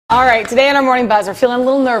All right, today on our Morning Buzz, we're feeling a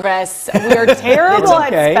little nervous. We are terrible at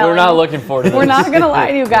spelling. We're not looking forward to this. We're not going to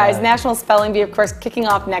lie to you guys. National Spelling Bee, of course, kicking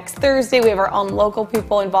off next Thursday. We have our own local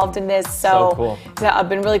people involved in this, so cool. It's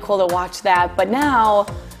been really cool to watch that. But now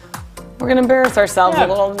we're going to embarrass ourselves a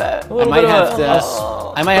little bit.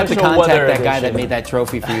 I might have to contact that guy that made that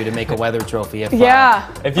trophy for you to make a weather trophy. If she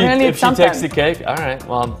takes the cake, all right.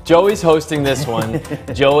 Well, Joey's hosting this one.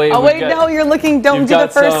 Joey. Oh wait, no, you're looking. Don't do the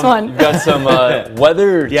first one. You've got some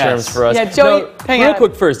weather terms for us. Yeah, Joey. Real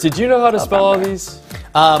quick first, did you know how to spell all these?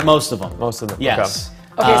 Most of them. Most of them. Yes.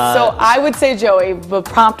 Okay, so I would say, Joey, the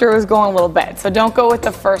prompter was going a little bit, so don't go with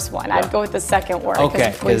the first one. I'd go with the second word.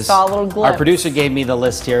 Okay, we saw a little glimpse. Our producer gave me the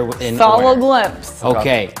list here in saw order. a little glimpse.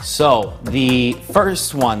 Okay, so the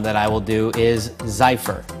first one that I will do is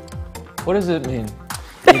Zephyr. What does it mean?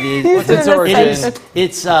 It is. What's its origin?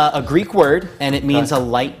 It's a Greek word, and it means a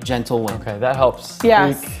light, gentle wind. Okay, that helps.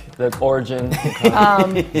 Yes. Greek, the origin.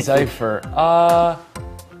 Zephyr. I'm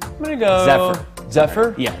gonna go. Zephyr.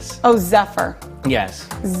 Zephyr? Yes. Oh, Zephyr. Yes.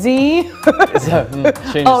 Z.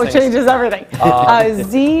 Changes everything.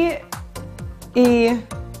 Z. E.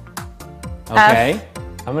 Okay. F.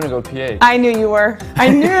 I'm gonna go PH. I knew you were. I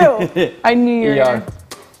knew you were.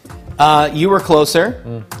 You were closer.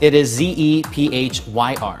 It is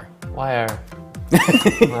Z-E-P-H-Y-R. YR.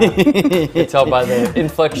 You can tell by the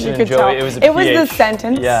inflection, Joey. Tell. It was a PH. It was the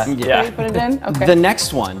sentence. Yeah. Did you put it in? Okay. The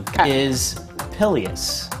next one is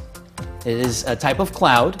Pileus. It is a type of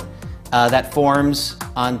cloud that forms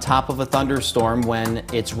on top of a thunderstorm when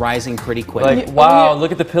it's rising pretty quick. Like, wow,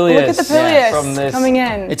 look at the Pileus. Look at the Pileus from this coming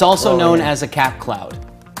in. It's also known as a cap cloud.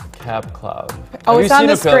 Cap cloud. Oh, it's on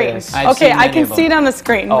the screen. Okay, I can see it on the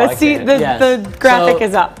screen. The graphic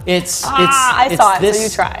is up. I saw it, this so you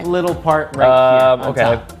try. little part right here.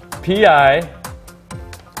 Okay. P-I.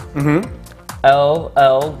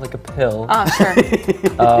 L-L, like a pill. Oh, sure.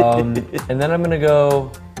 And then I'm going to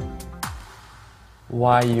go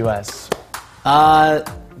Y-U-S.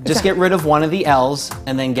 Just get rid of one of the L's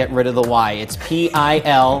and then get rid of the Y. It's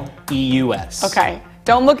P-I-L-E-U-S. Okay.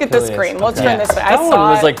 Don't look at the screen. We'll turn this way. That one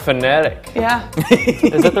was like phonetic. Yeah.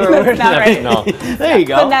 Is that the right word? Not right. No. There you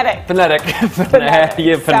go. Phonetic. Phonetic.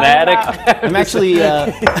 Yeah, phonetic. I'm actually... I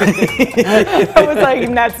was like,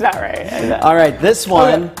 that's not right. All right, this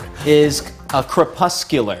one is a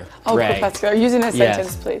crepuscular ray. Crepuscular. Use it in a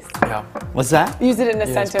sentence, please. Yeah. What's that? Use it in a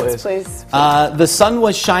sentence, please. The sun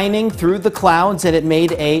was shining through the clouds and it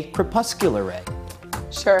made a crepuscular ray.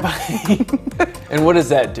 Sure. And what does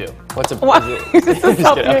that do? What's a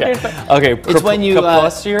okay. It's when you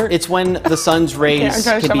crepuscular? it's when the sun's rays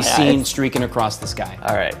can be seen streaking across the sky.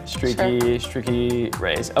 All right, streaky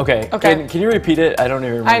rays. Okay. Can you repeat it? I don't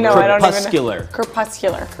even remember. I know. Crepuscular.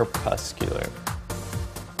 Crepuscular. Crepuscular.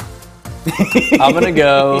 I'm gonna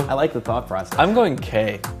go. I like the thought process. I'm going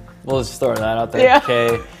K. We'll just throw that out there. Yeah.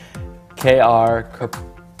 K. K-R.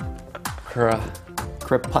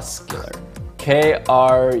 Crepuscular.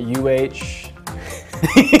 K-R-U-H.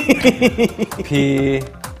 P.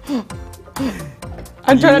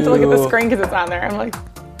 I'm trying not to look at the screen because it's on there. I'm like.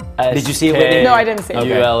 Did you see it, Whitney? No, I didn't see it.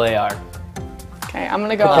 U-L-A-R. Okay, I'm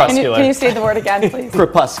gonna go. Can you say the word again, please?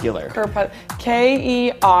 Crepuscular.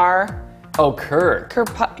 K-E-R. Oh, Kerr.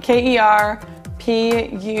 K-E-R-P-U-L.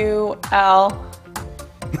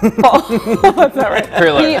 That's not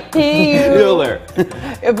right. P-U-L-R.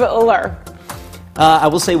 I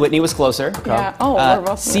will say Whitney was closer. Yeah. Oh, we're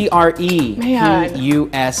both.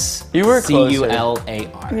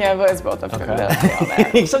 C-R-E-P-U-S-C-U-L-A-R. Yeah, but it's both of them.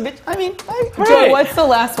 Okay. So good. I mean, Joe, what's the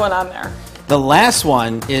last one on there? The last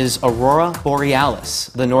one is Aurora Borealis,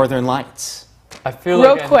 the Northern Lights. I feel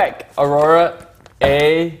real quick. Aurora,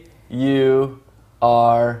 A-U-R,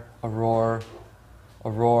 Aurora,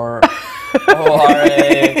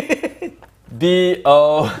 O-R-A-B-O.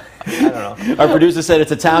 I don't know. Our producer said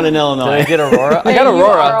it's a town in Illinois. Did I get Aurora? I got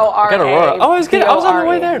Aurora. I got Aurora. Oh, I was on the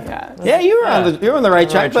way there. Yeah, you were on the right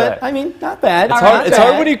track, but I mean, not bad. It's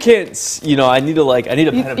hard when you can't. You know, I need a pen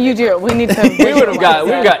and paper. You do. We need to. we would have got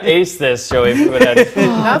aced this, Joey. If we would have.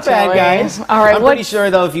 Not bad, guys. All right. I'm pretty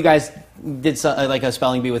sure though, if you guys did like a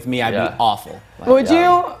spelling bee with me, I'd be awful. Would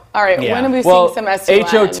you? All right. When are we seeing some S-U-N?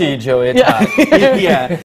 H-O-T, Joey. Yeah.